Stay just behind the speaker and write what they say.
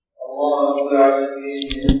اللہ رب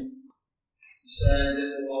العالمین شاید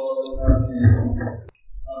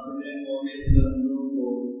اپنے مومن بندوں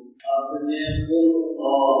کو اپنے خود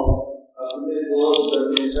اور اپنے دوست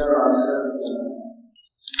بننے کا حاصل کیا،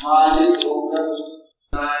 مالک ہو کر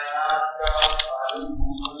کائنات کا خالق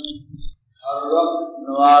ہو کر ہر وقت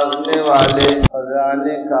نوازنے والے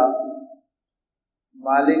خزانے کا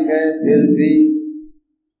مالک ہے، پھر بھی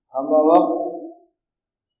ہم وقت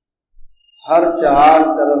ہر چار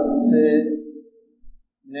طرف سے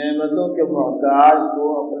نعمتوں کے محتاج کو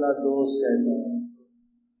اپنا دوست کہتا ہے۔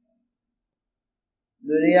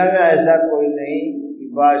 دنیا میں ایسا کوئی نہیں کہ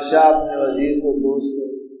بادشاہ اپنے وزیر کو دوست کہے،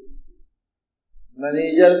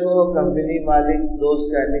 مینیجر کو کمپنی مالک دوست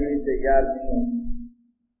کہنے کے لیے تیار نہیں ہوتا۔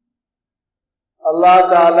 اللہ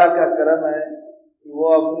تعالیٰ کا کرم ہے کہ وہ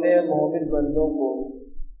اپنے مومن بندوں کو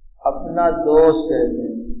اپنا دوست کہتے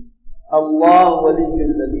ہیں۔ اللہ ولی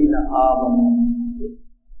الذین آمنوا،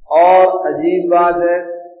 اور عجیب بات ہے،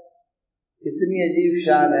 اتنی عجیب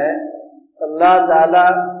شان ہے، اللہ تعالیٰ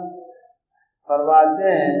فرماتے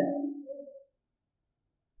ہیں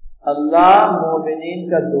اللہ مومنین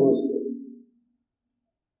کا دوست ہے۔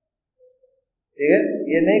 ٹھیک ہے،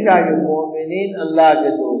 یہ نہیں کہا کہ مومنین اللہ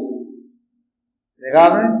کے دوست، دیکھا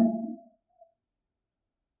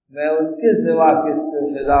میں ان کے سوا کس پہ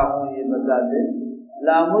فدا ہوں یہ بتا دے،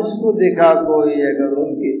 لا مجھ کو دکھا کوئی اگر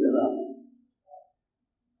ان کی طرح۔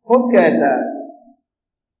 خود کہتا ہے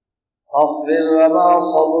اصبر وما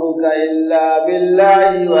صبرك الا بالله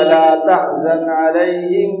ولا تحزن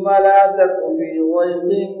عليهم ولا تك في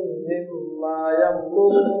ضيق مما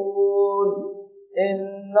يمكرون ان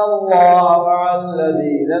الله مع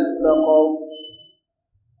الذين اتقوا۔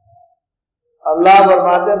 اللہ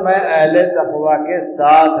فرماتے میں اہل تقوی کے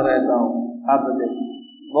ساتھ رہتا ہوں۔ آپ دیکھیں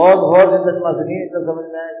بہت غور سے ترجمہ سنیے تو سمجھ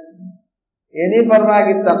میں آئے، یہ نہیں فرمایا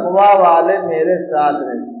کہ تقوی والے میرے ساتھ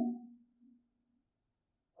رہتے،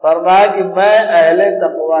 فرمایا کہ میں اہل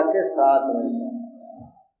تقوی کے ساتھ رہتا ہوں۔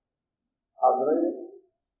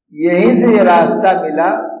 یہیں سے یہ راستہ ملا،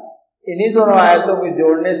 انہی دونوں آیتوں کو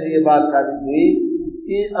جوڑنے سے یہ بات ثابت ہوئی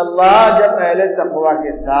کہ اللہ جب اہل تقوی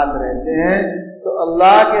کے ساتھ رہتے ہیں تو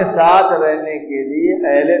اللہ کے ساتھ رہنے کے لیے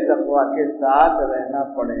اہل تقوی کے ساتھ رہنا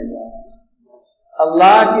پڑے گا۔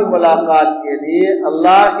 اللہ کی ملاقات کے لیے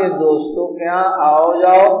اللہ کے دوستوں کے ہاں آؤ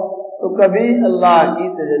جاؤ تو کبھی اللہ کی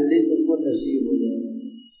تجلی تم کو نصیب ہو جائے گی۔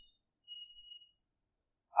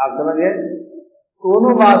 آپ سمجھ گئے؟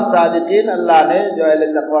 کونوا مع الصادقین اللہ نے جو اہل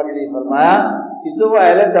تقوی کے لیے فرمایا کہ تم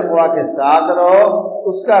اہل تقوی کے ساتھ رہو،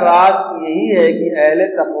 اس کا راز یہی ہے کہ اہل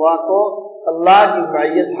تقوی کو اللہ کی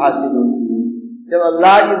معیت حاصل ہوتی ہے۔ جب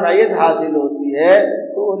اللہ کی معیت حاصل ہوتی ہے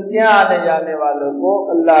تو ان کے آنے جانے والوں کو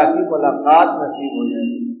اللہ کی ملاقات نصیب ہو جائے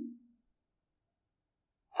گی۔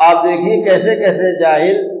 آپ دیکھیے کیسے کیسے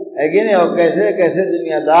جاہل ہے کہ نہیں، اور کیسے کیسے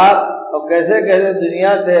دنیا دار اور کیسے کیسے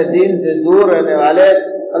دنیا سے دین سے دور رہنے والے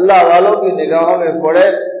اللہ والوں کی نگاہوں میں پڑے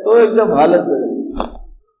تو ایک دم حالت بدل گئی۔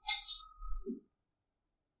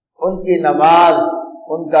 ان کی نماز،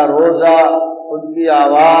 ان کا روزہ، ان کی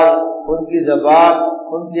آواز، ان کی زبان،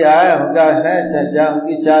 ان کی چرچا، ان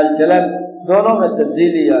کی چال چلن، دونوں میں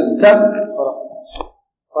تبدیلی آ گئی۔ سب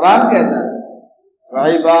قرآن کہتا ہے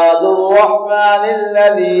وعباد الرحمن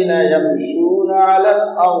الذین یمشون علی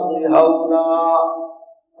الارض ہونا،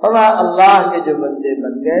 فرمایا اللہ کے جو بندے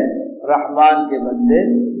بن گئے، رحمان کے بندے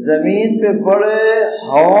زمین پہ بڑے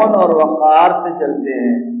ہون اور وقار سے چلتے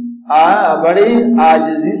ہیں، بڑی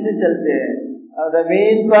عاجزی سے چلتے ہیں،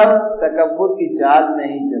 زمین پر تکبر کی چال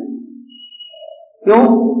نہیں چلتی۔ کیوں؟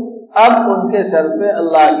 اب ان کے سر پہ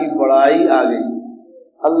اللہ کی بڑائی آ گئی،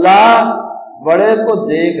 اللہ بڑے کو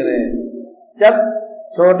دیکھ رہے ہیں۔ جب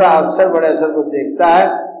چھوٹا افسر بڑے افسر کو دیکھتا ہے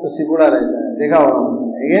تو سکڑا رہتا ہے، دیکھا ہوگا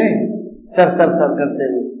ہے کہ نہیں، سر سر سر کرتے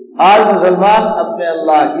ہوئے۔ آج مسلمان اپنے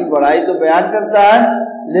اللہ کی بڑائی تو بیان کرتا ہے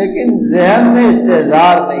لیکن ذہن میں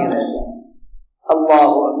استحضار نہیں رہتا۔ اللہ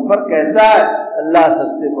اکبر کہتا ہے اللہ سب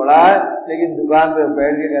سے بڑا ہے، لیکن دکان پہ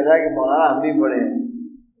بیٹھ کے کہتا ہے کہ مولانا ہم بھی بڑے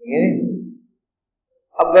ہیں۔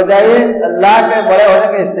 اب بتائیے اللہ کے بڑے ہونے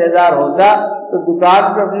کا استحضار ہوتا تو دکان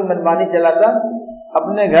پہ اپنی منمانی چلاتا،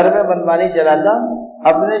 اپنے گھر میں منمانی چلاتا،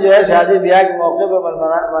 اپنے جو ہے شادی بیاہ کے موقع پہ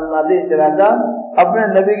منمانی چلاتا، اپنے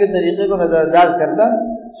نبی کے طریقے کو نظر انداز کرتا،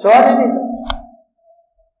 سوال ہی نہیں تھا۔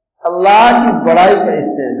 اللہ کی بڑائی کا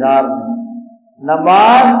استحضار نہیں۔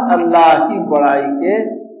 نماز اللہ کی بڑائی کے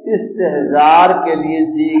استحضار کے لیے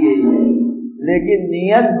دی گئی ہے، لیکن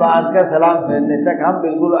نیت باندھ کر سلام پھیرنے تک ہم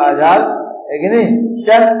بالکل آزاد ہے کہ نہیں،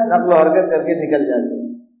 چل نقل و حرکت کر کے نکل جاتے ہیں۔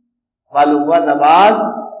 معلوم ہوا نماز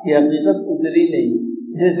کی حقیقت اتری نہیں،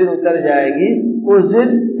 جس دن اتر جائے گی اس دن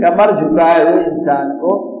کمر جھکائے ہوئے انسان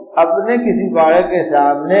کو اپنے کسی باڑے کے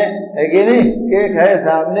سامنے ہے کہ نہیں کیک ہے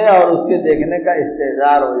سامنے اور اس کے دیکھنے کا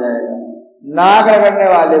استحضار ہو جائے گا. ناک رگڑنے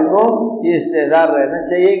والے کو یہ استحضار رہنا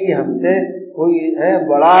چاہیے کہ ہم سے کوئی ہے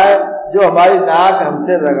بڑا ہے جو ہماری ناک ہم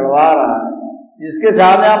سے رگڑوا رہا ہے. جس کے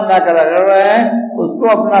سامنے ہم ناک رگڑ رہے ہیں اس کو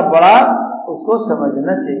اپنا بڑا اس کو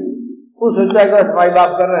سمجھنا چاہیے. وہ سوچتا ہے کہ ہمارے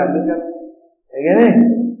باپ کر رہے ہیں ہم بھی کر رہے ہیں نہیں.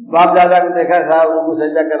 باپ دادا کو دیکھا صاحب ان کو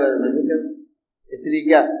سجدہ کر رہے ہیں بھی کر. اس لیے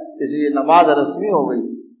کیا اس لیے نماز رسمی ہو گئی.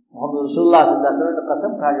 محمد رسول اللہ صلی اللہ علیہ وسلم نے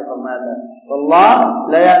قسم کھا کے فرمایا تھا واللہ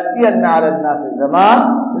لا یأتین علی الناس زمان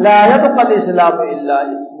لا یبقى الاسلام الا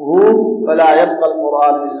اسمہ ولا یبقى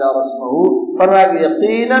القرآن الا رسمہ. فرمایا کہ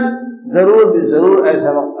یقیناً ضرور بھی ضرور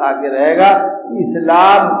ایسا وقت آ کے رہے گا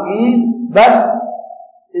اسلام کی بس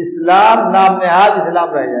اسلام نام نہاد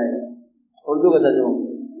اسلام رہ جائے گا. اردو کا ترجمہ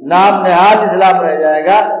نام نہاد اسلام رہ جائے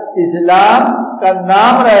گا. اسلام کا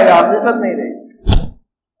نام رہے گا حقیقت نہیں رہے گی.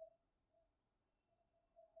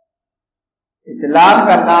 اسلام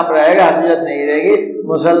کا نام رہے گا حقیقت نہیں رہے گی.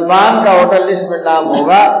 مسلمان کا ووٹر لسٹ میں نام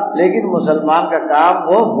ہوگا لیکن مسلمان کا کام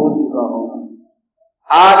وہ بھول چکا ہوگا.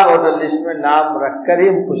 آج ووٹر لسٹ میں نام رکھ کر ہی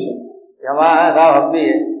خوش ہے. ہمارا صاحب ہم بھی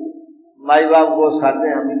ہے مائی باپ گوشت کھاتے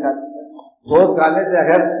ہیں ہم بھی کھاتے ہیں. گوشت کھانے سے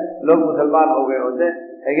اگر لوگ مسلمان ہو گئے ہوتے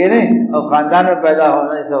ہے کہ نہیں اور خاندان میں پیدا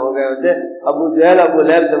ہونے سے ہو گئے ہوتے. ابو جہل ابو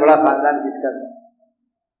لہب سے بڑا خاندان کس کا تھا؟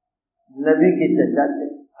 نبی کے چچا تھے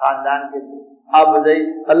خاندان کے تھے. آپ بتائیے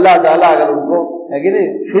اللہ تعالیٰ اگر ان کو ہے کہ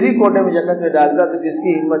نہیں فری کوٹے میں جنت میں ڈالتا تو کس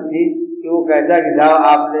کی ہمت تھی کہ وہ کہتا کہ صاحب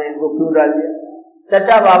آپ نے ان کو کیوں ڈال دیا.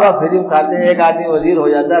 چچا بابا فری کھاتے ہیں. ایک آدمی وزیر ہو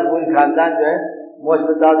جاتا ہے پوری خاندان جو ہے موج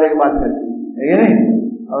بتا دے کے بات کرتی ہے کہ نہیں.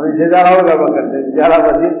 اور رشتے دار اور گڑبڑ کرتے ہیں. بیچارہ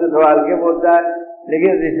وزیر تو تھوڑا ہلکے بولتا ہے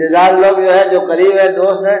لیکن رشتے دار لوگ جو ہے جو قریب ہے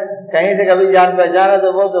دوست ہیں کہیں سے کبھی جان پہچان ہے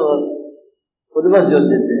تو وہ تو خود بس جوت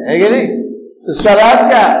دیتے ہیں ہے کہ نہیں. اس کا راز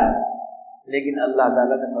کیا ہے؟ لیکن اللہ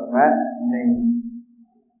تعالیٰ نے فرمایا نہیں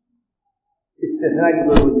استثناء کی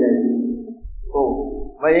کوئی گنجائش نہیں. تو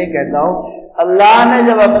میں یہ کہتا ہوں اللہ نے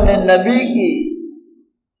جب اپنے نبی کی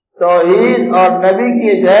توحید اور نبی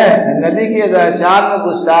کی جو ہے نبی کے شان میں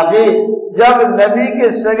گستاخی جب نبی کے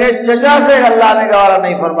سگے چچا سے اللہ نے گوارا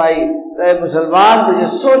نہیں فرمائی تو اے مسلمان تجھے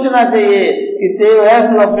سوچنا چاہیے کہ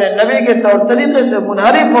تو اپنے نبی کے طور طریقے سے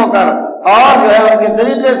منحرف ہو کر اور جو ہے ان کے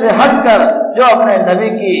طریقے سے ہٹ کر جو اپنے نبی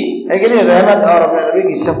کی رحمت اور اپنے نبی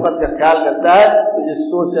کی شفقت کا خیال کرتا ہے تجھے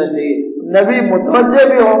سوچنا چاہیے. نبی متوجہ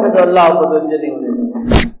بھی ہوں گے تو اللہ متوجہ نہیں ہونے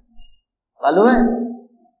دیں. معلوم ہے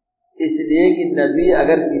اس لیے کہ نبی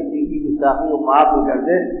اگر کسی کی گستاخی کو معاف بھی کر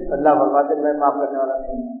دے اللہ فرماتے میں معاف کرنے والا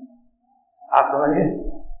نہیں ہوں. آپ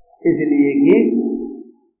سمجھیں اس لیے کہ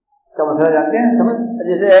اس کا مسئلہ جانتے ہیں سمجھ.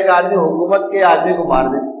 جیسے ایک آدمی حکومت کے آدمی کو مار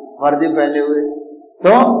دے وردی پہنے ہوئے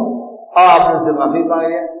تو اور آپ نے اسے معافی مانگ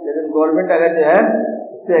لیا لیکن گورنمنٹ اگر جو ہے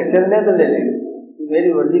اس پہ ایکشن لے تو لے لے گی.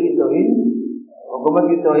 میری وردی کی توہین حکومت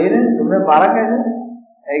کی توہین ہے تم نے مارا کیسے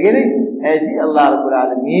ہے کہ نہیں. ایسی اللہ رب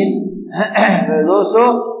العالمین میرے دوستو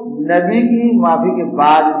نبی کی معافی کے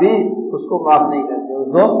بعد بھی اس کو معاف نہیں کرتے اس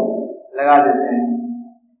کو لگا دیتے ہیں.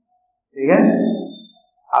 ٹھیک ہے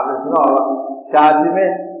آپ نے سنا ہوگا شادی میں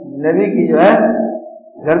نبی کی جو ہے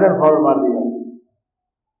گردن فوراً مار دیا.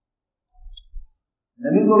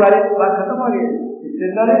 نبی کو گالی سے بات ختم ہو گئی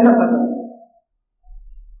اتنا نہیں سب ختم.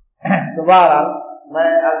 دوبارہ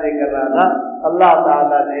میں عرض کر رہا تھا اللہ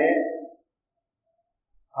تعالیٰ نے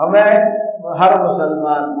ہمیں ہر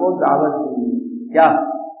مسلمان کو دعوت دی ہے کیا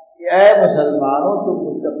کہ اے مسلمانوں تم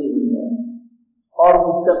متقی بن جاؤ اور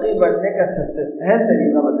متقی بننے کا سب سے صحیح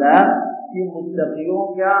طریقہ بتایا کہ متقیوں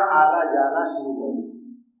کیا آنا جانا شروع کر دو.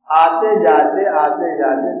 آتے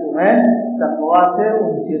جاتے تمہیں تقویٰ سے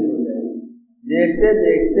انسیت ہو جائے گی. دیکھتے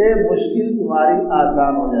دیکھتے مشکل تمہاری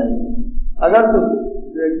آسان ہو جائے گی. اگر تم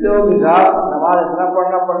دیکھتے ہو کہ صاحب نماز اتنا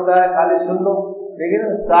پڑھنا پڑتا ہے خالی سن لو لیکن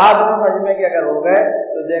ساتھ میں مجمع کے اگر ہو گئے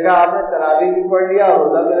تو دیکھا آپ نے تراویح بھی پڑھ لیا اور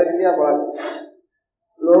روزہ بھی رکھ لیا بڑا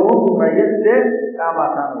لوگوں کی میت سے کام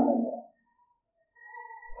آسان ہو جاتا ہے.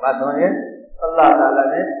 بات سمجھے اللہ تعالیٰ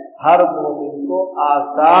نے ہر مومن کو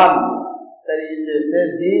آسان طریقے سے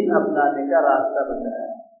دین اپنانے کا راستہ بتایا.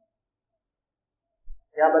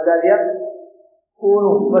 کیا بتا دیا؟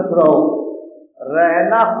 بس رہو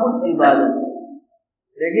رہنا خود عبادت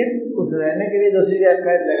لیکن اس رہنے کے لیے دوسری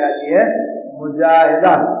قید لگا دی ہے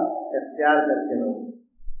مجاہدہ اختیار کر کے رہو.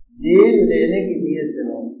 دین لینے کی نیت سے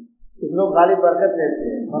رہو. کچھ لوگ خالی برکت لیتے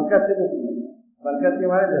ہیں برکت سے کچھ نہیں. برکت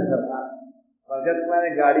کے معنی دسترخوان برکت کے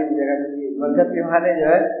معنی گاڑی کی جگہ ملتی ہے برکت کے معنی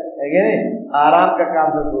جو ہے کہ نہیں آرام کا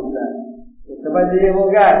کام سے ڈھونڈتا ہے. تو سمجھ لیجیے وہ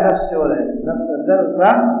کیا نفس چور ہے. نفس اندر اس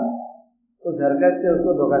کا اس حرکت سے اس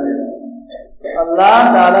کو دھوکہ دے رہا ہے. اللہ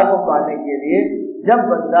تعالیٰ کو پانے کے لیے جب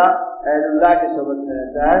بندہ اہل اللہ کی صحبت میں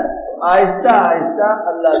رہتا ہے تو آہستہ آہستہ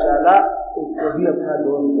اللہ تعالیٰ اس کو بھی اپنا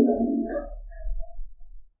دوست بنا لیا۔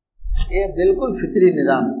 یہ بالکل فطری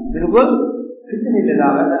نظام ہے، بالکل فطری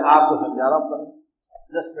نظام ہے۔ میں آپ کو سمجھا رہا ہوں،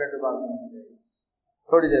 10 منٹ بعد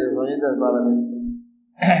تھوڑی دیر سوچیے، 10-12 منٹ۔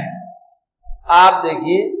 آپ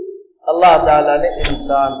دیکھیے اللہ تعالیٰ نے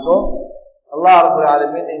انسان کو، اللہ رب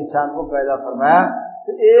العالمین نے انسان کو پیدا فرمایا،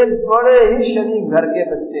 تو ایک بڑے ہی شریف گھر کے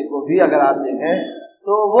بچے کو بھی اگر آپ دیکھیں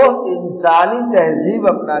تو وہ انسانی تہذیب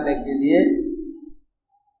اپنانے کے لیے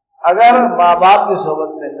اگر ماں باپ کی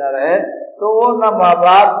صحبت میں نہ رہے تو وہ نہ ماں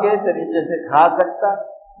باپ کے طریقے سے کھا سکتا،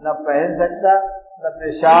 نہ پہن سکتا، نہ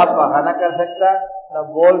پیشاب پخانہ کر سکتا، نہ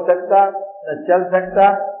بول سکتا، نہ چل سکتا۔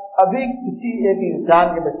 ابھی کسی ایک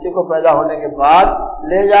انسان کے بچے کو پیدا ہونے کے بعد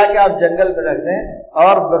لے جا کے آپ جنگل میں رکھ دیں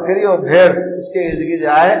اور بکری اور بھیڑ اس کے ارد گرد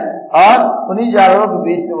جائیں اور انہی جانوروں کے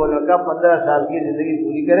بیچ میں وہ لڑکا 15 سال کی زندگی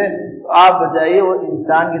پوری کرے، تو آپ بتائیے وہ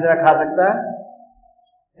انسان کی طرح کھا سکتا ہے؟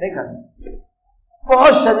 نہیں کھا سکتا۔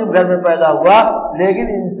 بہت شریف گھر میں پیدا ہوا لیکن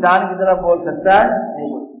انسان کی طرح بول سکتا ہے؟ نہیں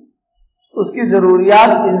بول سکتا۔ اس کی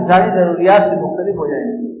ضروریات انسانی ضروریات سے مختلف ہو جائیں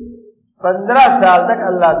گی۔ 15 سال تک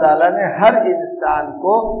اللہ تعالیٰ نے ہر انسان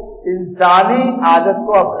کو انسانی عادت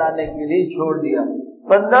کو اپنانے کے لیے چھوڑ دیا،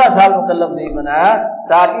 15 سال مکلف نہیں بنایا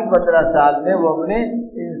تاکہ 15 سال میں وہ اپنے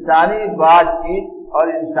انسانی بات چیت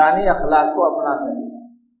اور انسانی اخلاق کو اپنا سکے۔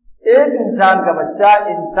 ایک انسان کا بچہ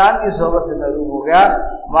انسان کی صحبت سے محروم ہو گیا،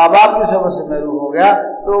 ماں باپ کی صحبت سے محروم ہو گیا،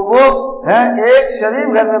 تو وہ ایک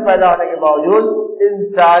شریف گھر میں پیدا ہونے کے باوجود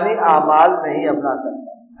انسانی اعمال نہیں اپنا سکتا۔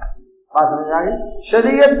 بات سمجھ آ گئی؟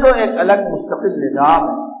 شریعت تو ایک الگ مستقل نظام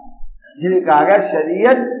ہے، جس لیے کہا گیا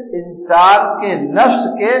شریعت انسان کے نفس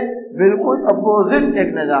کے بالکل اپوزٹ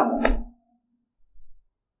ایک نظام ہے۔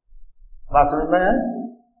 بات سمجھ میں ہے؟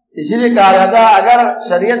 اسی لیے کہا جاتا ہے اگر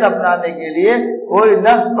شریعت اپنانے کے لیے کوئی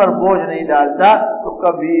نفس پر بوجھ نہیں ڈالتا تو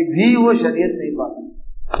کبھی بھی وہ شریعت نہیں پا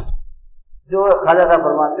سکتا۔ جو خواجہ صاحب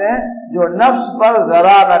فرماتے ہیں جو نفس پر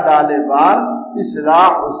ذرا نہ ڈالے بار،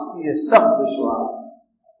 اصلاح اس کی یہ سخت دشوار۔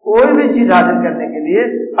 کوئی بھی چیز حاصل کرنے کے لیے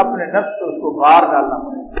اپنے نفس کو اس کو بار ڈالنا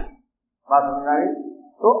پڑے گا۔ بات سمجھ آ گئی؟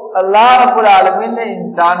 تو اللہ رب العالمین نے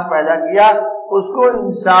انسان پیدا کیا، اس کو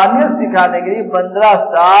انسانیت سکھانے کے لیے 15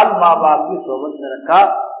 سال ماں باپ کی صحبت میں رکھا،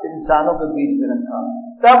 انسانوں کے بیچ میں رکھا،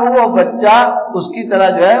 تب وہ بچہ اس کی طرح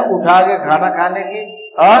جو ہے اٹھا کے کھانا کھانے کی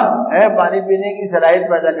اور پانی پینے کی صلاحیت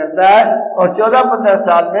پیدا کرتا ہے، اور 14-15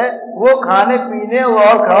 سال میں وہ کھانے پینے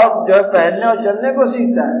اور جو ہے پہننے اور چلنے کو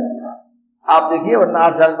سیکھتا ہے۔ آپ دیکھیے ورنہ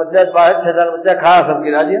 8 سال بچہ 6 سال بچہ کھا سب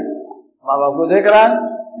گرا دیا، ماں باپ کو دیکھ رہا ہے،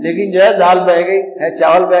 لیکن جو ہے دال بہ گئی،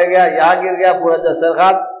 چاول بہ گیا، یہاں گر گیا پورا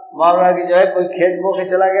دسترخوان، ماں کی جو ہے کوئی کھیت بو کے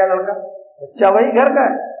چلا گیا لڑکا، بچہ وہی گھر کا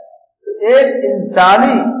ہے۔ ایک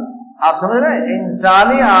انسانی، آپ سمجھ رہے ہیں،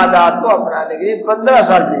 انسانی عادات کو اپنانے کے لیے 15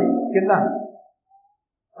 سال چاہیے۔ کتنا؟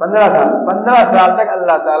 15 سال تک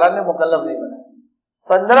اللہ تعالیٰ نے مکلف نہیں بنایا۔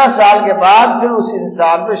 15 سال کے بعد پھر اس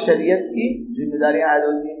انسان پہ شریعت کی ذمہ داریاں عائد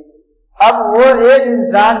ہوتی ہیں۔ اب وہ ایک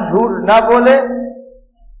انسان جھوٹ نہ بولے،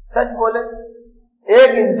 سچ بولے۔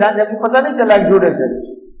 ایک انسان جب پتہ نہیں چلا کہ جھوٹ ہے سچ،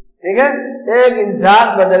 ٹھیک ہے، ایک انسان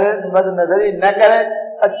بد نظری نہ کرے،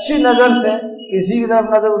 اچھی نظر سے کسی کی طرف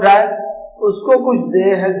نظر اٹھائے، اس کو کچھ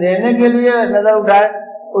دینے کے لیے نظر اٹھائے،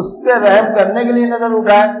 اس پہ رحم کرنے کے لیے نظر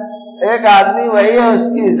اٹھائے۔ ایک آدمی وہی ہے اس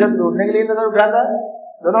کی عزت لوٹنے کے لیے نظر اٹھاتا ہے،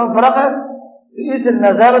 دونوں میں فرق ہے۔ اس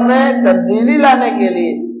نظر میں تبدیلی لانے کے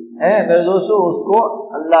لیے میرے دوستو اس کو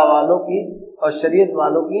اللہ والوں کی اور شریعت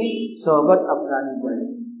والوں کی صحبت اپنانی پڑے گی۔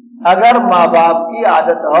 اگر ماں باپ کی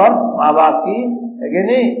عادت اور ماں باپ کی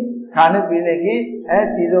کھانے پینے کی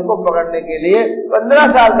چیزوں کو پکڑنے کے لیے 15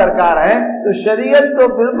 سال درکار ہے، تو شریعت تو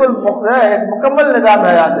بالکل ایک مکمل نظام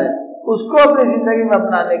حیات ہے، اس کو اپنی زندگی میں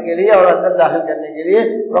اپنانے کے لیے اور اندر داخل کرنے کے لیے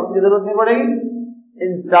وقت کی ضرورت نہیں پڑے گی۔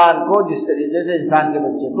 انسان کو جس طریقے سے انسان کے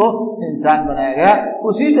بچے کو انسان بنایا گیا،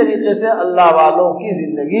 اسی طریقے سے اللہ والوں کی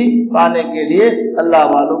زندگی پانے کے لیے اللہ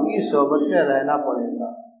والوں کی صحبت میں رہنا پڑے گا۔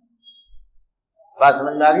 بات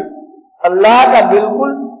سمجھ میں آ گئی؟ اللہ کا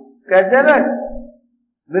بالکل کہتے ہیں نا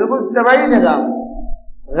بالکل طبعی نظام،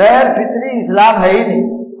 غیر فطری اسلام ہے ہی نہیں۔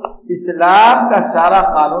 اسلام کا سارا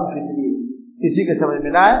قانون فطری ہے، کسی کے سمجھ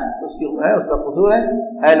میں نہ آئے اس کا قصور ہے،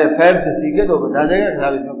 اہل فہم سے سیکھے تو بتا دے گا،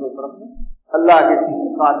 اس میں کوئی فرق نہیں۔ اللہ کے کسی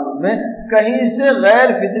قانون میں کہیں سے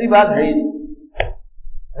غیر فطری بات ہے ہی نہیں،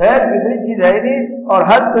 غیر فطری چیز ہے ہی نہیں، اور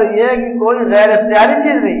حد تو یہ ہے کہ کوئی غیر اختیاری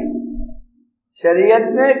چیز نہیں۔ شریعت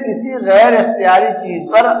میں کسی غیر اختیاری چیز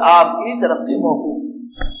پر آپ کی ترقی موقوف،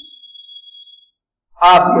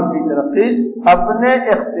 آپ کی اپنی ترقی اپنے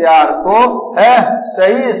اختیار کو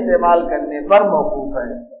صحیح استعمال کرنے پر موقوف ہے۔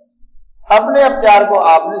 اپنے اختیار کو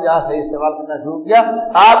آپ نے جہاں صحیح استعمال کرنا شروع کیا،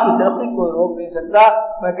 آپ کی ترقی کوئی روک نہیں سکتا۔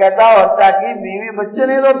 میں کہتا ہوں حتیٰ کہ بیوی بچے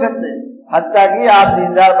نہیں روک سکتے، حتیٰ کہ آپ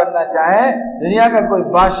دیندار بننا چاہیں دنیا کا کوئی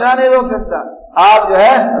بادشاہ نہیں روک سکتا. آپ جو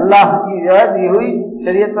ہے اللہ کی جو ہے دی ہوئی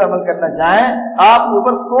شریعت پر عمل کرنا چاہیں آپ کے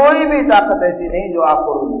اوپر کوئی بھی طاقت ایسی نہیں جو آپ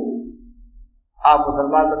کو روک دے. آپ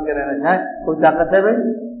مسلمان بن کے رہنا چاہیں کوئی طاقت ہے بھائی؟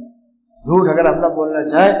 جھوٹ اگر ہم نہ بولنا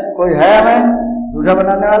چاہیں کوئی ہے ہمیں جھوٹا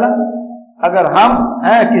بنانے والا؟ اگر ہم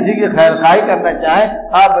کسی کی خیر خواہی کرنا چاہیں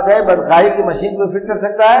آپ بتائیں بدخواہی کی مشین کو فٹ کر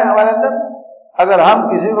سکتا ہے ہمارے اندر؟ اگر ہم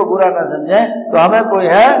کسی کو برا نہ سمجھیں تو ہمیں کوئی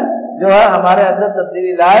ہے جو ہے ہمارے اندر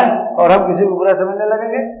تبدیلی لائے اور ہم کسی کو برا سمجھنے لگیں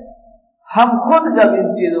گے؟ ہم خود جب ان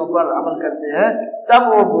چیزوں پر عمل کرتے ہیں تب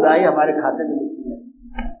وہ برائی ہمارے کھاتے میں لکھی ہے.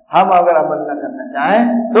 ہم اگر عمل نہ کرنا چاہیں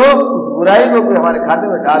تو اس برائی کو کوئی ہمارے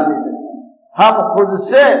کھاتے میں ڈال نہیں سکتے. ہم خود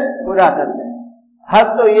سے برا کرتے ہیں.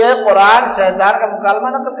 حد تو یہ قرآن شیطان کا مکالمہ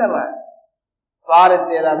نقل کر رہا ہے. پارہ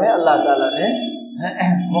 13 میں اللہ تعالیٰ نے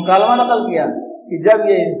مکالمہ نقل کیا کہ جب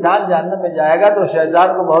یہ انسان جہنم میں جائے گا تو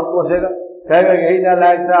شیطان کو بہت کوسے گا, کہے گا یہی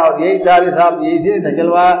نالائق تھا اور یہی تھا صاحب, یہی سے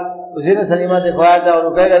ڈھکلوایا, اسی نے سنیما دکھوایا تھا, اور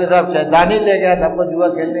وہ کہے گا صاحب شیطان ہی لے گیا تھا ہم کو جوا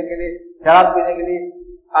کھیلنے کے لیے, شراب پینے کے لیے.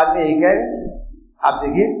 آپ نے یہی کہے گا. آپ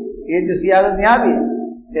دیکھیے یہ جس کی عادت یہاں بھی ہے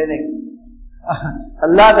کہنے کی.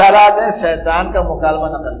 اللہ تعالیٰ نے شیطان کا مکالمہ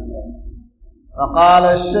نقل کیا. وقال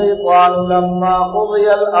الشيطان لما قضي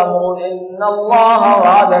الأمر إن الله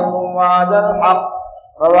وعدكم وعد الحق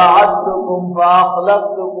فوعدتكم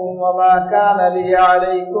فأخلفتكم وما كان لي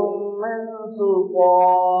عليكم من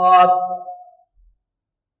سلطان.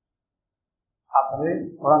 آپ نے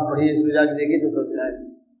قرآن پڑھی اس کو جا کے دیکھیے تو سمجھ جائے.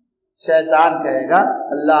 شیطان کہے گا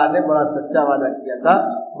اللہ نے بڑا سچا وعدہ کیا تھا,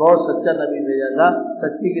 بہت سچا نبی بھیجا تھا,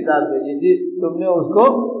 سچی کتاب بھیجی تھی, تم نے اس کو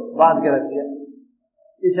باندھ کے رکھ دیا.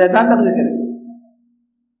 یہ شیطان تبلیغ کرے گا.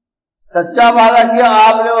 سچا وعدہ کیا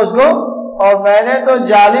آپ نے اس کو, اور میں نے تو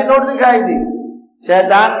جعلی نوٹ دکھائی تھی.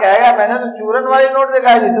 شیطان کہے گا میں نے تو چورن والی نوٹ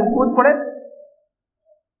دکھائی تھی, تم کود پڑے.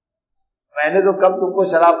 میں نے تو کب تم کو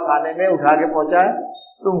شراب خانے میں اٹھا کے پہنچایا,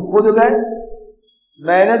 تم خود گئے.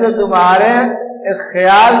 میں نے تو تمہارے ایک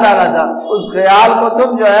خیال ڈالا تھا, اس خیال کو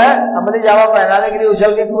تم جو ہے عملی جامہ پہنانے کے لیے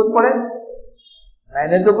اچھل کے کود پڑے. میں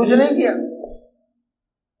نے تو کچھ نہیں کیا.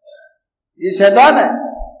 یہ شیطان ہے.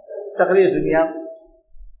 تقریر سنیے آپ.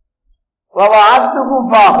 وَوَعَدتُكُمْ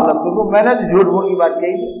فَأَخْلَفْتُكُمْ, میں نے تو جھوٹ بول کی بات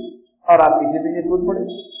کہی اور آپ پیچھے پیچھے کود پڑے.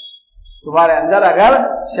 تمہارے اندر اگر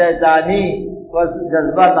شیطانی بس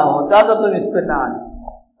جذبہ نہ ہوتا تو تم اس پہ نہ آتے.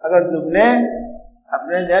 اگر تم نے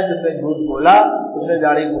اپنے تم نے جھوٹ بولا, تم نے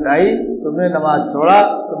داڑھی مٹائی, تم نے نماز چھوڑا,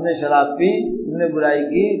 تم نے شراب پی, تم نے برائی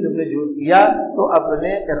کی, تم نے جھوٹ کیا, تو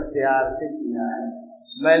اپنے اختیار سے کیا ہے.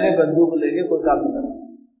 میں نے بندوق لے کے کوئی کام نہیں کرا.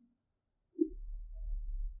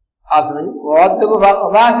 آپ سمجھیے بہت کو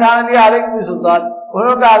کہاں لیا ہر ایک بھی سلطان. انہوں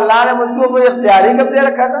نے کہا اللہ نے مجھ کو کوئی اختیار ہی کب دے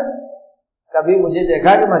رکھا تھا. کبھی مجھے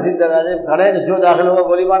دیکھا کہ مسجد دروازے میں کھڑے جو داخل ہوگا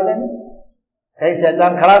گولی مار دیں گے. کہیں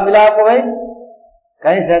شیطان کھڑا ملا آپ کو بھائی؟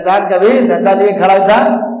 کہیں شیطان کبھی ڈنڈا لیے کھڑا تھا؟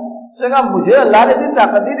 اس نے کہا مجھے اللہ نے دی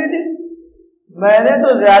طاقت ہی نہیں دی. میں نے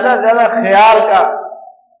تو زیادہ سے زیادہ خیال کا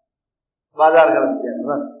بازار گرم کیا,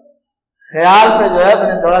 بس خیال پہ جو ہے میں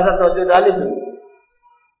نے تھوڑا سا توجہ ڈالی تو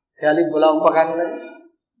خیالی پلاؤ پکانے لگے.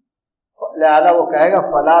 لہذا وہ کہے گا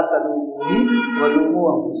فلا تلومونی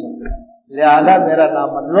ولوموا انفسکم, لہذا میرا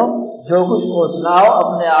نام مت لو, جو کچھ کوسنا ہو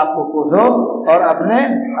اپنے آپ کو کوسو اور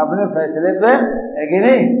اپنے فیصلے پہ ہے کہ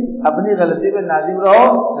نہیں اپنی غلطی پہ نازم رہو,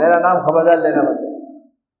 میرا نام خبردار لینا مت.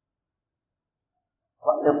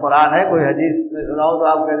 یہ قرآن ہے, کوئی حدیث میں سناؤ تو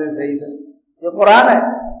آپ کہتے ہیں صحیح ہے, یہ قرآن ہے,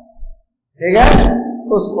 ٹھیک ہے.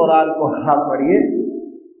 اس قرآن کو آپ پڑھیے.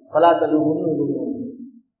 فلا تلومونی ولوموا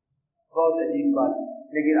انفسکم, بہت عجیب بات.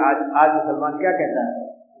 لیکن آج مسلمان کیا کہتا ہے,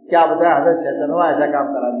 کیا بتایا حضرت شیطان ہوا ایسا کام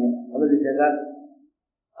کرا دیا. حضرت شیطان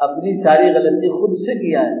اپنی ساری غلطی خود سے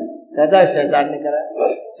کیا ہے, کہتا ہے شیطان نے کرا.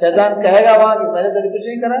 شیطان کہے گا وہاں کہ میں نے تو کچھ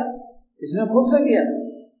نہیں کرا, اس نے خود سے کیا.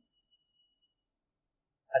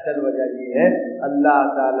 اصل وجہ یہ ہے اللہ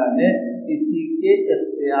تعالیٰ نے کسی کے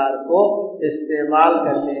اختیار کو استعمال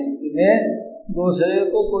کرنے میں دوسرے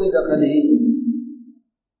کو کوئی دخل ہی نہیں,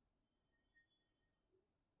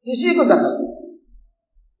 کسی کو دخل.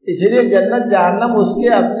 اس لیے جنت جہنم اس کے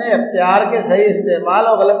اپنے اختیار کے صحیح استعمال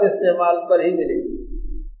اور غلط استعمال پر ہی ملے گی.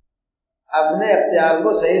 اپنے اختیار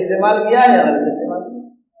کو صحیح استعمال کیا یا غلط استعمال کیا.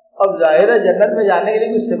 اب ظاہر ہے جنت میں جانے کے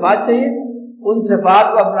لیے کچھ صفات چاہیے, ان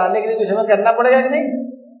صفات کو اپنانے کے لیے کچھ ہمیں کرنا پڑے گا کہ نہیں.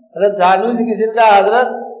 حضرت تھانوی سے کسی نے کہا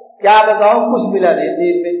حضرت کیا بتاؤں کچھ ملا نہیں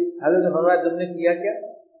دین میں. حضرت نے فرمایا تم نے کیا کیا.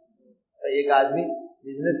 ایک آدمی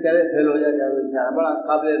بزنس کرے فیل ہو جائے بڑا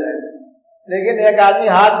قابل رہے, لیکن ایک آدمی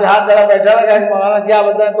ہاتھ پہ ہاتھ ذرا بیٹھا رہا کہ مولانا کیا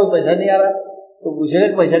بتائیں کوئی پیسہ نہیں آ رہا. تو پوچھے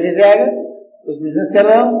گا پیسہ کیسے آئے گا, کوئی بزنس کر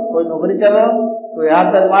رہا ہوں, کوئی نوکری کر رہا ہوں, کوئی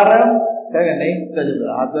ہاتھ پیر مار رہا ہوں. کہے گا نہیں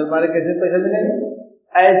ہاتھ پیر مارے کیسے پیسہ ملے گا.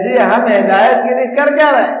 ایسے ہم ہدایت کے لیے کر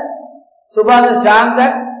کیا رہے ہیں, صبح سے شام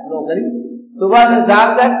تک نوکری, صبح سے شام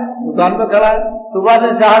تک دکان پہ کھڑا ہے, صبح سے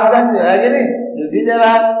شام تک جو ہے کہ نہیں ڈیوٹی دے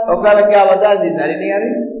رہا ہے, اور کہا کیا بتا ہے دینداری نہیں آ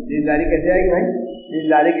رہی. دینداری کیسے آئے گی بھائی؟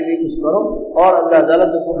 دینداری کے لیے کچھ کرو اور اللہ تعالیٰ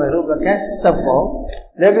تم کو محروم رکھیں تب کہو.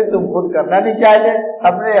 لیکن تم خود کرنا نہیں چاہتے,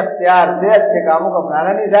 اپنے اختیار سے اچھے کاموں کو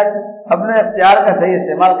اپنانا نہیں چاہتے, اپنے اختیار کا صحیح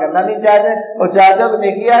استعمال کرنا نہیں چاہتے, اور چاہتے ہو کہ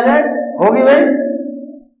نیکی آ جائے. ہوگی بھائی؟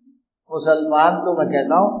 مسلمان تو میں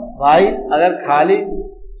کہتا ہوں بھائی اگر خالی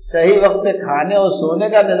صحیح وقت پہ کھانے اور سونے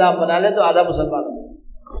کا نظام بنا لے تو آدھا مسلمان ہو.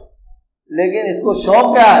 لیکن اس کو شوق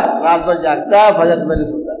کیا ہے؟ رات بھر جاگتا ہے, فجر میں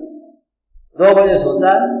سوتا ہے, 2 بجے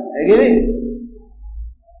سوتا ہے کہ نہیں.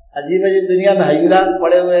 عجیب عجیب دنیا میں حیران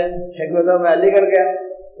پڑے ہوئے ہیں. ایک بار میں علی گڑھ گیا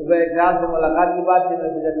تو میں ایک جان سے ملاقات کی بات کی,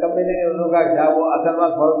 مجھے کب ملیں گے؟ انہوں نے کہا کہ وہ اصل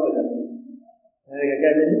بات فوراً سو جاتے ہیں. میں نے کہا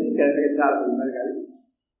کیا ملیں؟ کہنے لگے 4 بجے.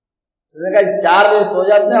 میں نے کہا 4 بجے سو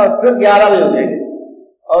جاتے ہیں اور پھر 11 بجے اٹھیں گے,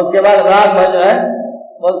 اور اس کے بعد رات بھر جو ہے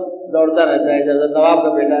بہت دوڑتا رہتا ہے, ادھر نواب کا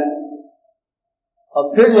بیٹا ہے. اور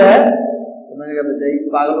پھر جو ہے تو میں نے کہا بتائیے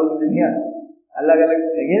پاگلوں کی دنیا الگ الگ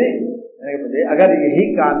ہے کہ نہیں. میں نے کہا بتائیے اگر یہی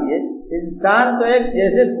کام یہ انسان تو ایک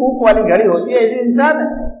جیسے کوک والی گھڑی ہوتی ہے ایسے انسان ہے.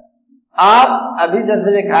 آپ ابھی 10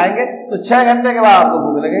 بجے کھائیں گے تو 6 گھنٹے کے بعد آپ کو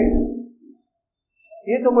بھوک لگے گی.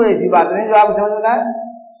 یہ تو کوئی ایسی بات نہیں جو آپ کو سمجھ میں آئے.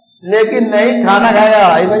 لیکن نہیں, کھانا کھائے گا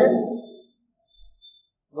 2:30 بجے.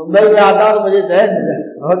 ممبئی میں آتا ہوں تو مجھے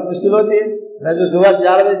بہت مشکل ہوتی ہے. میں جو صبح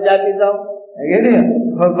 4 بجے چائے پیتا ہوں ہے نہیں,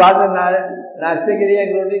 اور بعد میں ناشتے کے لیے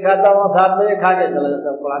ایک روٹی کھاتا ہوں, 7 بجے کھا کے چلا جاتا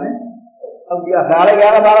ہوں پڑھانے. اب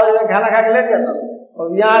 11:30 12 بجے کھانا کھا کے لے جاتا ہوں, اور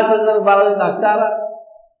یہاں 12 بجے ناشتہ آ رہا.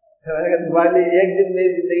 میں نے کہا تمہارے لیے ایک دن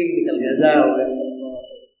میری زندگی نکل گیا, ضائع ہو گیا.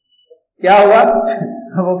 کیا ہوا؟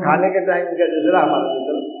 وہ کھانے کے ٹائم کا دوسرا ہمارا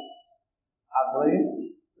دوسرا آپ سمجھے.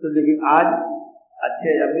 تو لیکن آج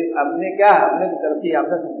اچھے اپنے کیا اپنے ترقی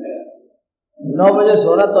یافتہ سمجھے. 9 بجے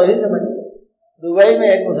سونا تو ہی سمجھ. دبئی میں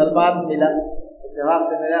ایک مسلمان ملا, جواب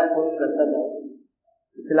سے میرا فون کرتا تھا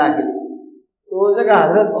اصلاح کے لیے. تو اس نے کہا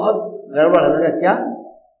حضرت بہت گڑبڑ ہے. میں کیا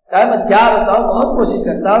کہا؟ میں کیا بتاؤں, بہت کوشش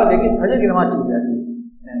کرتا ہوں لیکن فجر کی نماز چھوٹ جاتی ہے.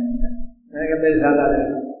 میں نے کہا میرے ساتھ آ جائے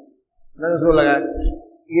گا. میں نے اس کو لگایا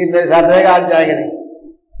یہ میرے ساتھ رہے گا, آج جائے گا نہیں.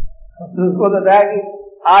 اس کو بتایا کہ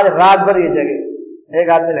آج رات بھر یہ جگہ ایک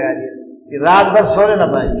آدمی لگا دیا کہ رات بھر سونے نہ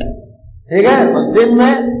پائے, ٹھیک ہے. اور دن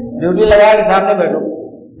میں ڈیوٹی لگا کے سامنے بیٹھو,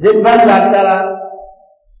 دن بھر جاگتا رہا.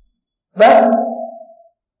 بس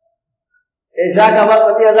عشاء کا وقت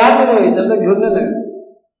ابھی اذان بھی نہیں ہوئی جب تک جھولنے لگا.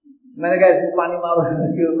 میں نے کہا اس کو پانی مارو,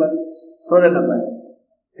 اس کے اوپر سونے نہ پائے,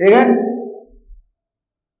 ٹھیک ہے.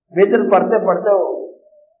 بہتر پڑھتے پڑھتے ہو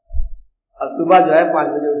اب صبح جو ہے 5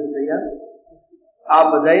 بجے اٹھ تیار. آپ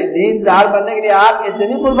بتائیے دیندار بننے کے لیے آپ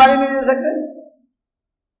اتنی قربانی نہیں دے سکتے؟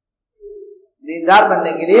 دیندار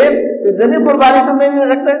بننے کے لیے اتنی قربانی تم نہیں دے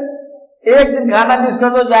سکتے. ایک دن کھانا مس کر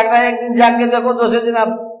دو, جاگنا ہے, ایک دن جاگ کے دیکھو, دوسرے دن آپ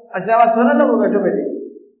اچھا بات سونا لگو بیٹھو بیٹھے.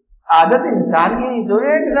 عادت انسان کی جو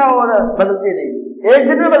ہے کہ اور بدلتی نہیں, ایک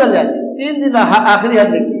دن میں بدل جاتی, 3 دن آخری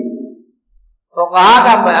حد رکھتی. تو کہا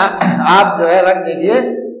کہ آپ جو ہے رکھ دیجیے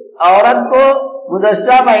عورت کو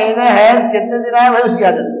گزشتہ مہینے حیض کتنے دن آئے وہی اس کی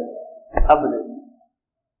عادت ہے. اب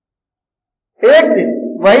ایک دن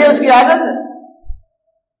وہی اس کی عادت ہے.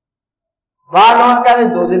 بال لوٹ کا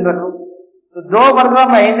 2 دن رکھو تو 2 مرتبہ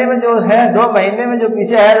مہینے میں جو ہے 2 مہینے میں جو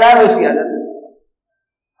پیچھے حیض آئے وہ اس کی عادت ہے.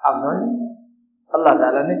 آپ سمجھ اللہ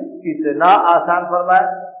تعالیٰ نے اتنا آسان فرمایا,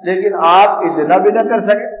 لیکن آپ اتنا بھی نہ کر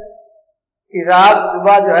سکے کہ رات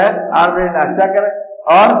صبح جو ہے 8 بجے ناشتہ کریں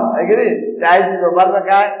اور چائے دوپہر میں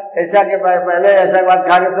کھائیں, ایسا کے پہلے ایسا کے بعد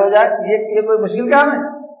کھا کے سو جائے. یہ کوئی مشکل کام ہے؟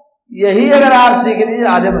 یہی اگر آپ سیکھ لیجیے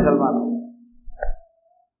آدھے مسلمان ہو.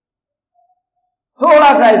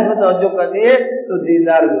 تھوڑا سا اس میں توجہ کر دیے تو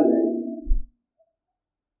دیندار بھی ہو جائے.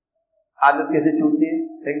 عادت کیسے چھوٹتی ہے؟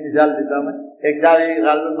 ایک مثال دیتا ہوں میں. ایک صاحب ایک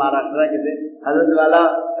غالب مہاراشٹر کے تھے, حضرت والا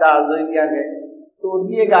شاہ اردوئی کیا گئے تو ان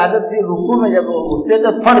کی ایک عادت تھی رکوع میں جب وہ اٹھتے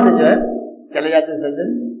تو پھٹ جو ہے چلے جاتے سجدے.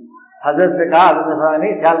 حضرت سے کہا, حضرت صاحب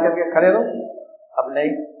نہیں خیال کر کے کھڑے رہو. اب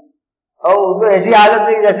نہیں, اور ان کو ایسی عادت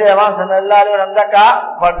تھی جیسے امام صلی اللہ علیہ وسلم کا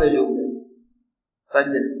پھٹ دے جو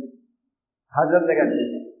سجدے. حضرت نے کہا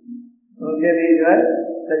ان کے لیے جو ہے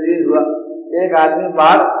تجویز ہوا ایک آدمی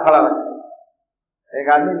باہر کھڑا رکھا, ایک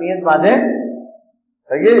آدمی نیت باندھے,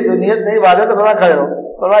 جو نیت نہیں باندھے تو فرمایا کھڑے رہو.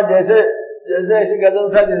 فرمایا جیسے جیسے ایسی گردن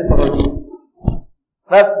اٹھا جیسے پکڑو,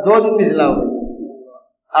 بس 2 دن بھی اصلاح ہو گئی.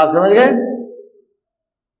 آپ سمجھ گئے؟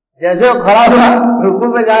 جیسے وہ کھڑا ہوا رکوع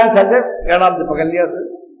میں جائے سجدے کہنا آپ نے پکڑ لیا اسے.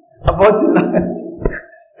 اب بہت چلا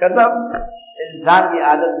کہتا انسان کی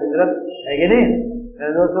عادت فطرت ہے کہ نہیں,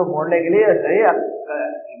 نظروں کو موڑنے کے لیے صحیح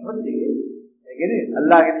حکمت چاہیے ہے کہ نہیں.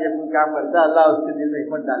 اللہ کے لیے کوئی کام کرتا ہے اللہ اس کے دل میں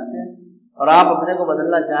حکمت ڈالتے ہیں, اور آپ اپنے کو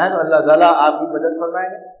بدلنا چاہیں تو اللہ تعالیٰ آپ کی مدد فرمائیں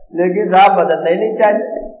گے. لیکن آپ بدلنا ہی نہیں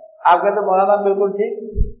چاہتے, آپ کہتے مولانا بالکل ٹھیک,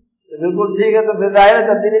 تو بالکل ٹھیک ہے، تو پھر ظاہر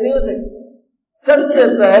تبدیلی نہیں ہو سکتی۔ سب سے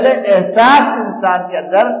پہلے احساس انسان کے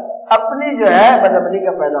اندر اپنی جو ہے بدعملی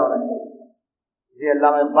کا پیدا ہونا چاہیے۔ جی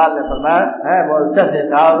علامہ اقبال نے فرمایا ہے، بہت اچھا سے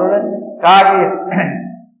کہا، انہوں نے کہا کہ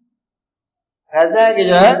کہتے ہیں کہ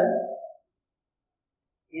جو ہے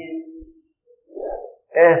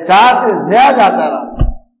احساس زیادہ جاتا رہا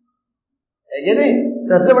ہے کہ نہیں۔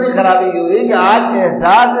 سب سے بڑی خرابی یہ ہوئی کہ آج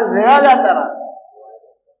احساس زیادہ جاتا رہا،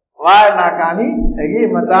 وائے ناکامی ہے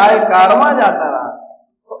متاع کارواں جاتا رہا۔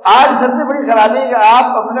 تو آج سب سے بڑی خرابی ہے کہ آپ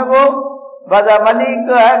اپنے کو بدعملی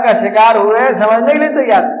کا شکار ہوئے سمجھنے کے لیے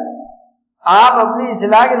تیار ہیں، آپ اپنی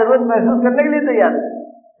اصلاح کی ضرورت محسوس کرنے کے لیے تیار ہیں۔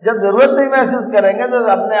 جب ضرورت نہیں محسوس کریں گے تو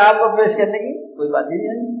اپنے آپ کو پیش کرنے کی کوئی بات ہی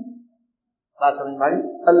نہیں آئی۔ بات سمجھ میں آئی؟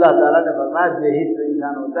 اللہ تعالیٰ نے فرمایا بے حس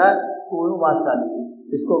انسان ہوتا ہے کونوا ماسال،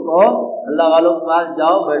 اس کو کہو اللہ والوں کے پاس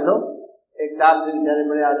جاؤ بیٹھو، ایک صاحب سے بیچارے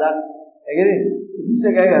بڑے آزاد ہے کہ نہیں، مجھ سے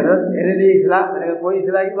کہے حضرت میرے لیے اصلاح، میں نے کہا کوئی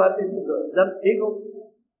اصلاح کی بات نہیں، جب ٹھیک ہو۔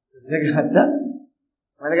 اس نے کہا اچھا،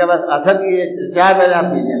 میں نے کہا بس اصل کی چائے پہلے آپ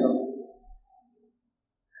پی لیں۔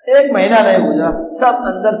 ایک مہینہ نہیں گزرا سب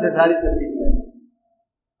اندر سے ساری تبدیلی ہے۔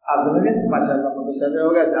 آپ سمجھ گئے ماشاء اللہ متصر ہو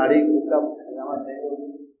گیا، داڑھی کا پجامہ صحیح ہو گیا۔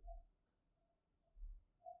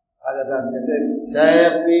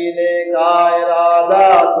 شیب پینے کا ارادہ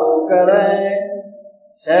تو کریں،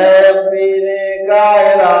 شیب پینے کا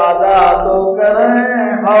ارادہ تو کریں،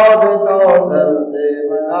 حوض کوثر سے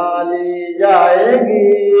منگا لی جائے گی۔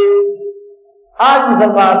 آج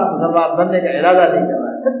مسلمان بننے کا ارادہ نہیں کر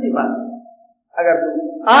رہا ہے، سچی بات ہے۔ اگر تم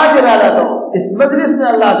آج ارادہ کرو، اس مجلس میں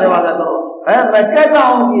اللہ سے وعدہ کرو، میں کہتا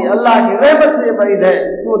ہوں کہ اللہ کی رحمت سے بعید ہے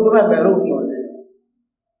وہ تمہیں محروم چھوڑ دے گا۔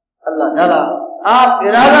 اللہ تعالیٰ آپ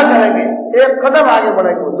ارادہ کریں گے، ایک قدم آگے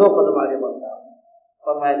بڑھیں گے، دو قدم آگے بڑھتا ہے۔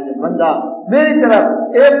 فرمایا کہ جب بندہ میری طرف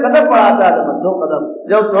ایک قدم بڑھاتا ہے تو میں دو قدم،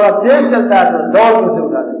 جب تھوڑا تیز چلتا ہے تو دوڑ کے اسے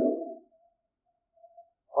اٹھا دیتا ہوں۔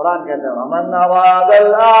 قرآن کہتا ہے وَمَنْ أَرَادَ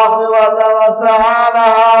الْآخِرَةَ وَسَعَىٰ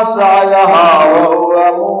لَهَا سَعْيَهَا وَهُوَ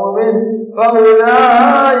مُؤْمِنٌ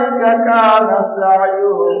فَأُولَٰئِكَ كَانَ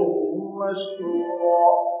سَعْيُهُمْ مَشْكُورًا۔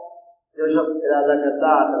 جو شخص ارادہ کرتا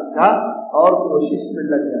ہے آخرت کا اور کوشش میں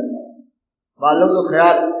لگ جاتا ہے، والوں کو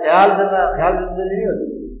خیال سے نہیں ہوتی،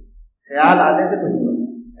 خیال آنے سے کچھ نہیں ہوتا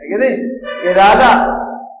ہے کہ نہیں۔ ارادہ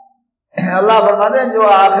اللہ فرماتے ہیں جو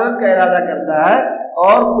آخرت کا ارادہ کرتا ہے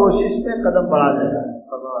اور کوشش میں قدم بڑھا جائے گا،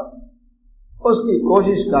 بس اس کی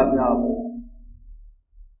کوشش کامیاب ہو۔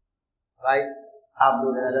 بھائی آپ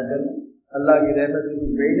لوگ ارادہ کر لیں، اللہ کی رحمت سے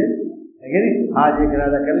کچھ بعید ہے کہ نہیں۔ آج ایک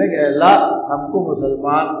ارادہ کر لیں کہ اللہ ہم کو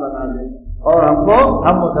مسلمان بنا دے اور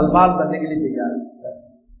ہم مسلمان بننے کے لیے تیار ہیں۔ بس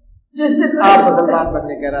جس دن آپ مسلمان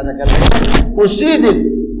بننے کا ارادہ کر لیں اسی دن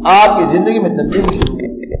آپ کی زندگی میں تبدیلی شروع ہوگی۔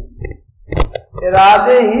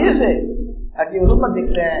 ارادے ہی سے حکیم حکمت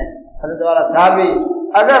نکلے ہیں حضرت والا صحابی،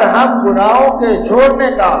 اگر ہم گناہوں کے چھوڑنے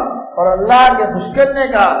کا اور اللہ کے خوش کرنے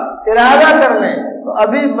کا ارادہ کر لیں تو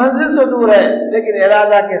ابھی منزل تو دور ہے، لیکن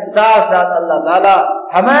ارادہ کے ساتھ ساتھ اللہ تعالیٰ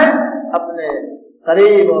ہمیں اپنے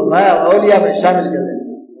قریب اور اولیاء میں شامل کر دیں۔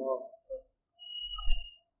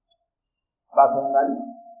 بات سمجھ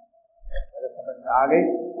آ گئی؟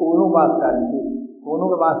 کونوا مع الصادقین، کونوا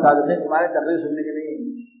کے بعد صادقین تمہارے تقریر سننے کے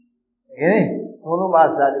نہیں، کونوا مع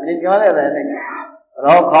الصادقین کے معنی رہنے کا،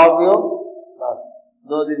 رہو کھاؤ پیو بس،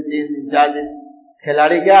 2 دن 3 دن 4 دن۔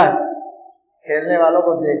 کھلاڑی کیا ہے؟ کھیلنے والوں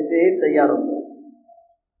کو دیکھتے ہی تیار ہوتا ہے۔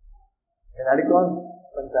 کھلاڑی کون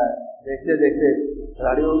بنتا ہے؟ دیکھتے دیکھتے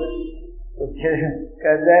کھلاڑی ہو گئے۔ تو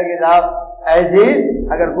کہتے ہیں کہ صاحب ایسے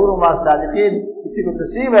اگر کونوا مع الصادقین کسی کو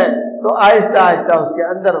نصیب ہے تو آہستہ آہستہ اس کے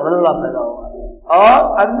اندر غلبہ پیدا ہوگا اور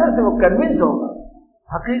اندر سے وہ کنونس ہوگا۔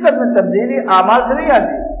 حقیقت میں تبدیلی اعمال سے نہیں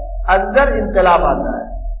آتی، اندر انقلاب آتا ہے،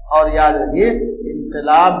 اور یاد رکھیے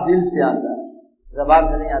انقلاب دل سے آتا ہے، زبان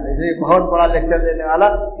سے نہیں آتا۔ یہ بہت بڑا لیکچر دینے والا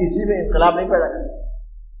کسی میں انقلاب نہیں پیدا کرتا،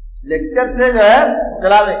 لیکچر سے جو ہے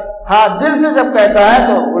انقلاب نہیں، ہاں دل سے جب کہتا ہے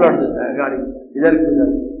تو الٹ دیتا ہے گاڑی ادھر کی ادھر،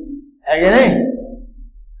 ہے کہ نہیں؟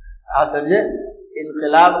 آپ سمجھے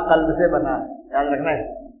انقلاب قلب سے بنا ہے، یاد رکھنا ہے۔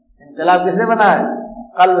 انقلاب کس سے بنا ہے؟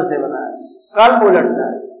 قلب سے بنا ہے، قلب الٹتا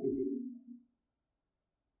ہے۔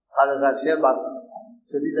 خواجہ صاحب شعر بات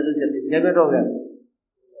چھوٹی طرح چلتی ہے، بیٹھ ہو گیا۔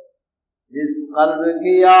 جس قلب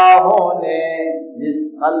کی آہوں نے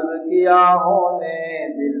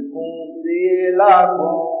دل پھونک دیے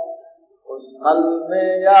لاکھوں، اس قلب میں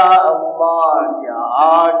یا اللہ کیا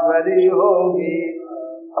آگ بھری ہوگی۔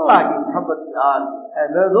 اللہ کی محبت کی آگ ہے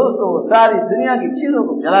میرے دوستوں، وہ ساری دنیا کی چیزوں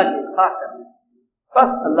کو جلا کے خاک کر دے،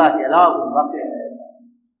 بس اللہ کے علاوہ کوئی واقع ہے،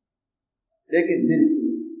 لیکن دل سے۔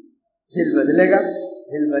 دل بدلے گا،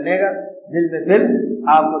 دل بنے گا، دل میں پھر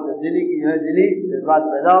آپ کو تبدیلی کی ہے، دلی جذبات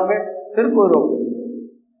پیدا ہوں گے، پھر کوئی روک نہیں سکے،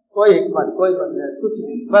 کوئی حکمت، کوئی مسئلہ، کچھ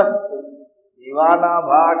نہیں، بس دیوانہ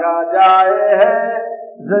بھاگا جائے ہے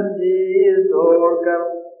زنجیر توڑ کر،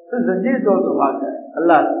 تو زنجیر توڑ تو بھاگ جائے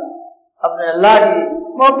اللہ اپنے اللہ کی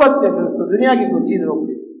محبت پہ، پھر اس کو دنیا کی کوئی چیز روک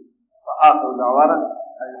نہیں سکتی۔ آخر دعوانا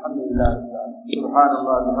الحمدللہ سبحان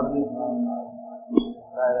اللہ الحمدللہ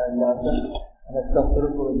لا الہ الا انت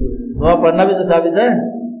نستغفرک و نتوب الیک۔ دعا پڑھنا بھی تو ثابت ہے،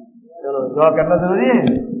 چلو دعا کرنا ضروری ہے،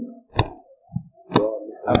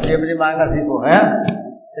 اپنی اپنی مانگنا سیکھو ہے۔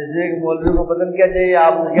 اس لیے کہ مولوی کو پتہ کیا چاہیے،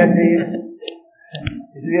 آپ کو کیا چاہیے،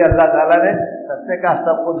 اس لیے اللہ تعالیٰ نے سب سے کہا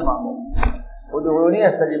سب کچھ مانگو، ادعونی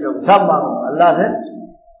استجب لکم، سب مانگو اللہ سے۔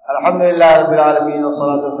 الحمدللہ رب العالمین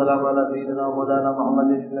والصلاة والسلام علی سیدنا مولانا محمد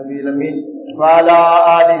النبی الامین وعلی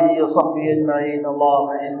آلہ وصحبہ اجمعین۔ اللہم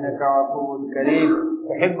انک عفو کریم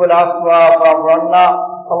تحب العفو فاعف عنا،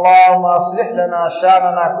 اللهم اصلح لنا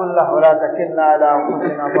شاننا كله ولا تكلنا الى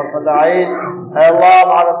انفسنا طرفة عين۔ اے اللہ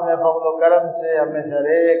ہمارے اپنے فضل و کرم سے ہمیں سے ہر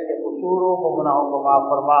ایک کے قصوروں کو گناہوں کو معاف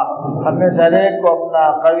فرما، ہمیں سے ہر ایک کو اپنا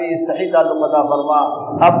قوی صحیح تعلق عطا فرما،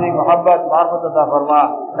 اپنی محبت معرفت عطا فرما۔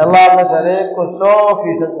 اے اللہ ہمیں سے ہر ایک کو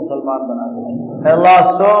 100% مسلمان بنا دے، اے اللہ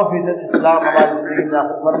 100% اسلام ہماری زندگی میں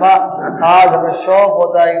داخل فرما۔ آج ہمیں شوق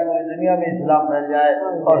ہوتا ہے کہ پوری دنیا میں اسلام پھیل جائے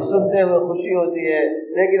اور سنتے ہوئے خوشی ہوتی ہے،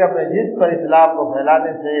 لیکن اپنے جسم پر اسلام کو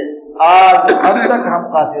پھیلانے سے آج اب تک ہم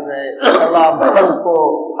قاصر رہے۔ اللہ ہم سب کو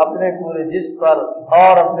اپنے پورے جسم پر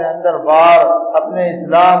اور اپنے اندر باہر اپنے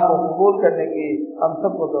اسلام کو قبول کرنے کی ہم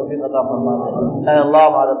سب کو توفیق عطا فرما دے۔ اے اللہ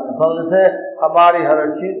ہمارے اپنے فضل سے ہماری ہر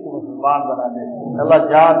چیز کو مسلمان بنا دے، اللہ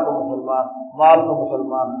جان کو مسلمان، مال کو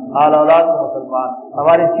مسلمان، آل اولاد کو مسلمان،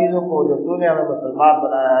 ہماری چیزوں کو جو تو نے ہمیں مسلمان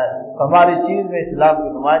بنایا ہے ہماری چیز میں اسلام کی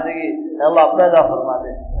نمائندگی اے اللہ پیدا فرما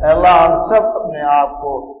دے۔ اے اللہ ہم سب اپنے آپ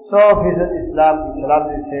کو 100% اسلام کی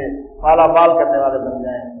سلامتی سے مالا مال کرنے والے بن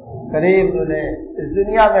جائیں۔ کریم تو نے اس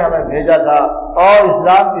دنیا میں ہمیں بھیجا تھا اور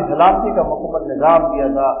اسلام کی سلامتی کا مکمل نظام دیا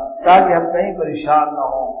تھا تاکہ ہم کہیں پریشان نہ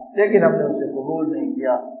ہوں، لیکن ہم نے اسے قبول نہیں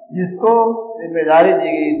کیا۔ جس کو ذمہ داری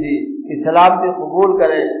دی گئی تھی کہ سلامتی قبول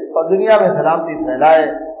کرے اور دنیا میں سلامتی پھیلائے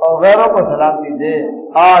اور غیروں کو سلامتی دے،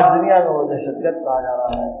 آج دنیا میں وہ دہشت گرد کہا جا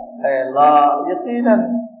رہا ہے۔ اے اللہ یقیناً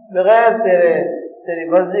بغیر تیری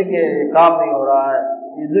مرضی کے یہ کام نہیں ہو رہا ہے،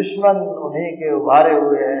 یہ دشمن انہیں کے ابھارے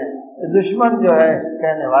ہوئے ہیں، یہ دشمن جو ہے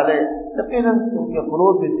کہنے والے یقیناً ان کے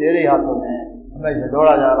قلوب بھی تیرے ہاتھوں میں ہیں، ہمیں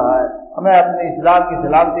جھڑوڑا جا رہا ہے۔ ہمیں اپنی اسلام کی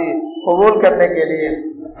سلامتی قبول کرنے کے لیے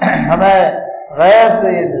ہمیں غیر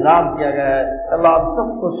سے یہ نظام کیا گیا ہے۔ اللہ ہم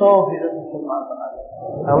سب کو 100% مسلمان بنا دے۔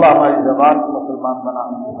 اللہ ہماری زبان کو مسلمان بنا،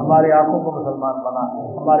 ہماری آنکھوں کو مسلمان بنا،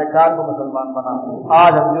 ہمارے کان کو مسلمان بنا۔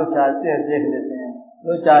 آج ہم جو چاہتے ہیں دیکھ لیتے ہیں،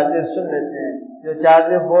 جو چاہتے ہیں سن لیتے ہیں، جو چاہتے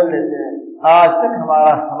ہیں بول لیتے ہیں۔ آج تک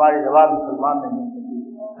ہماری زبان مسلمان نہیں بن سکی۔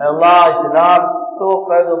 اللہ اسلام تو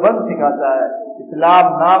قید و بند سکھاتا ہے، اسلام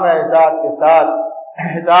نام ہے اطاعت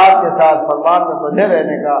کے ساتھ فرمان میں بندھے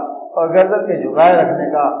رہنے کا اور گردن کے جھکائے رکھنے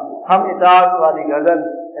کا۔ ہم اطاعت والی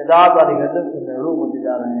گردن سے محروم ہوتے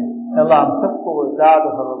جا رہے ہیں۔ اللہ ہم سب کو وہ اطاعت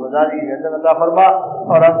اور فرمانبرداری کی گردن عطا فرما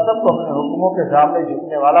اور ہم سب کو اپنے حکموں کے سامنے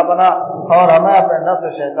جھکنے والا بنا اور ہمیں اپنے نفس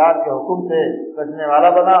و شیطان کے حکم سے بچنے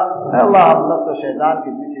والا بنا۔ اے اللہ ہم نفس و شیطان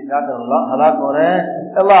کے پیچھے جا کر ہلاک ہو رہے ہیں،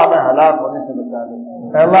 اللہ ہمیں ہلاک ہونے سے بچا لے،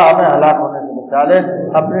 اے اللہ ہمیں ہلاک ہونے سے بچا لے۔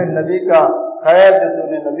 اپنے نبی کا خیر جو تو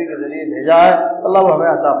نے نبی کے ذریعے بھیجا ہے اللہ وہ ہمیں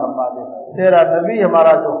عطا فرما دے۔ تیرا نبی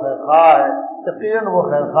ہمارا جو خیر خواہ ہے، یقیناً وہ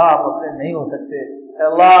خیر خواہ ہم اپنے نہیں ہو سکتے۔ اے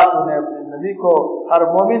اللہ تو نے اپنے نبی کو ہر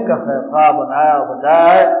مومن کا خیر خواہ بنایا اور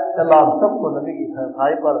بچایا ہے۔ اللہ ہم سب کو نبی کی خیر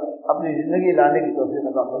خواہی پر اپنی زندگی لانے کی توفیق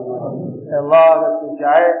عطا فرما۔ اے اللہ اگر تو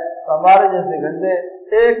چاہے تو ہمارے جیسے گندے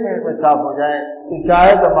 1 منٹ میں صاف ہو جائیں، تو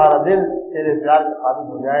چاہے تو ہمارا دل تیرے پیار کے قابل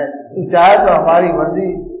ہو جائے، تو چاہے تو ہماری وردی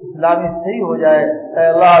اسلامی صحیح ہو جائے۔ اے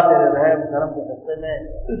اللہ تیرے رحم کرم کے صدقے میں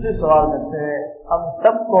تجھ سے سوال کرتے ہیں ہم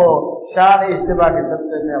سب کو شان اجتباء کے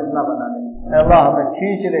صدقے میں اپنا بنا لے۔ اے اللہ ہمیں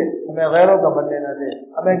کھینچ لے، ہمیں غیروں کا بننے نہ دے،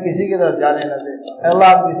 ہمیں کسی کی طرف جانے نہ دے۔ اے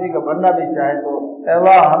اللہ ہم کسی کا بننا بھی چاہیں تو اے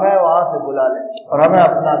اللہ ہمیں وہاں سے بلا لے اور ہمیں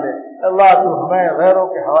اپنا لے۔ اے اللہ تو ہمیں غیروں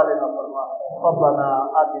کے حوالے نہ فرما۔ ربنا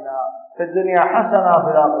آتنا في الدنيا حسنة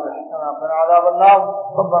وفي الآخرة حسنة وقنا عذاب النار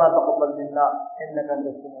ربنا تقبل منا إنك أنت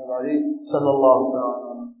السميع العليم صلى الله عليه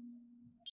وسلم۔